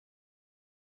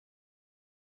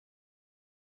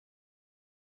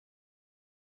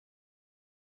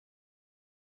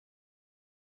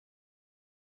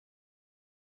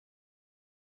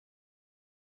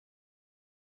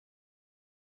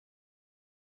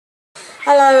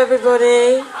Hello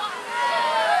everybody.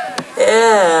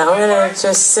 Yeah, I'm gonna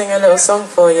just sing a little song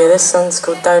for you. This song's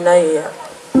called Tawiah.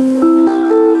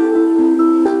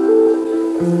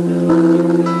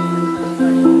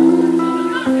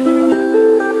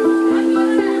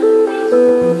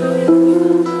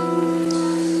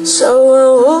 So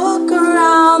we'll walk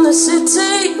around the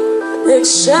city,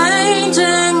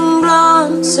 exchanging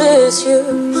glances. You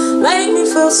make me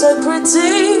feel so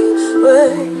pretty.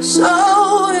 We're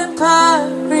so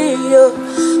imperial,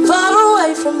 far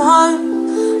away from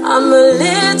home. I'm a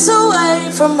little way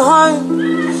from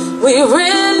home. We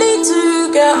really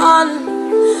do get on.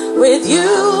 With you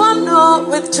I'm not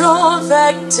withdrawn.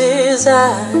 Fact is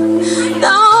I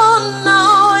don't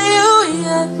know you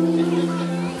yet,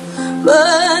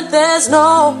 but there's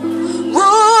no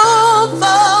room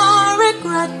for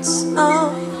regrets, no.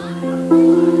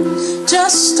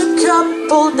 Just a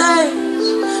couple days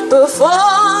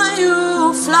before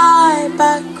you fly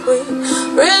back, we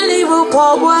really will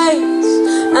part ways,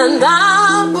 and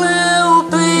that will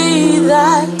be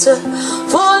that.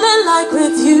 Falling like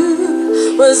with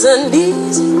you was an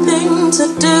easy thing to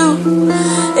do,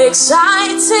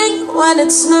 exciting when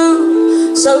it's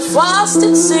new, so fast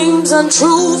it seems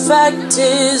untrue. Fact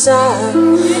is I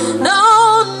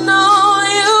don't know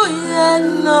you yet,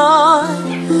 no,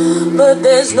 but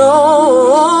there's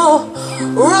no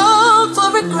room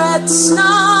for regrets,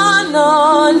 no,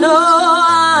 no, no.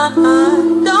 I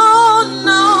don't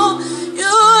know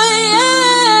you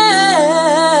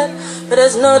yet, but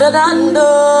there's no that I know.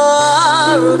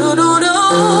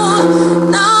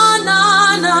 No, no,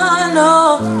 no, no.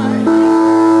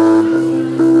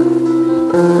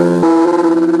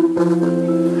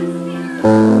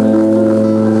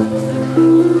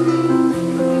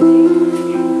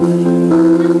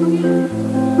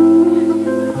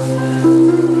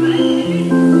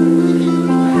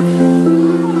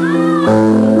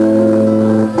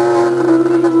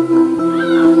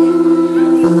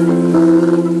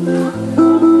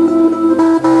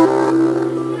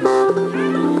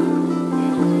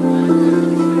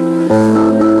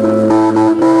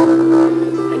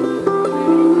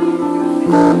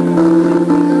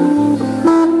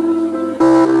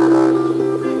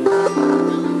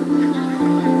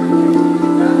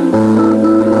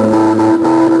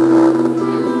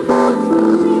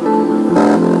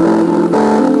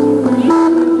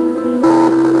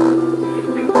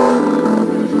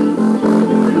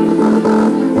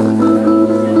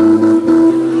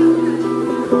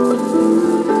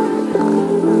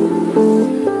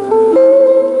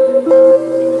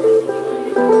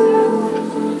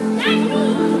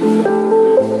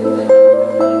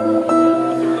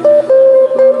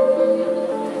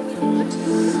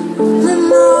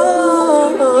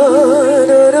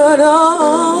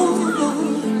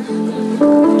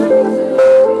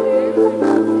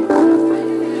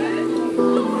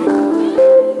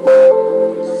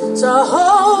 To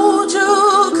hold you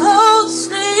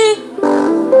closely,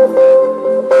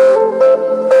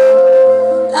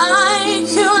 like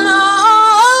you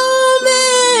know me.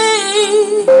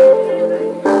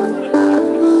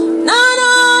 No,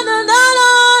 no, no, no,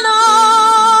 no,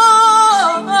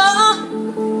 no.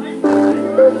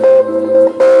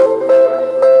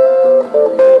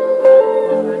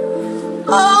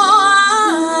 Oh,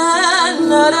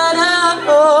 no, no, no.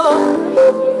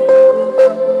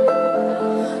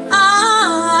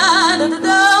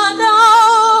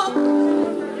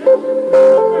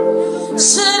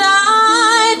 Said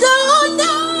I don't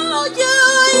know you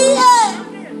yet.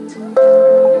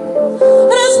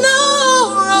 There's no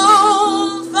room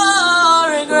for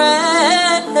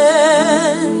regret,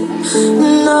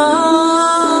 no.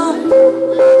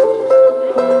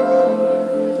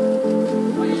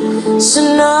 So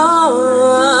no,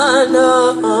 no.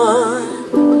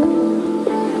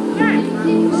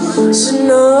 So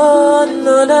no,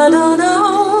 no, no, no, no.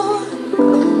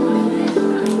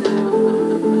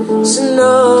 So no.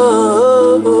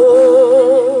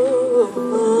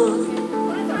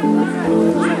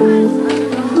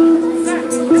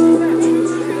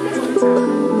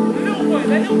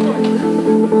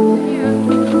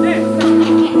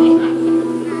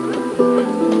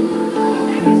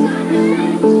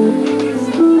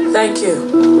 Thank you.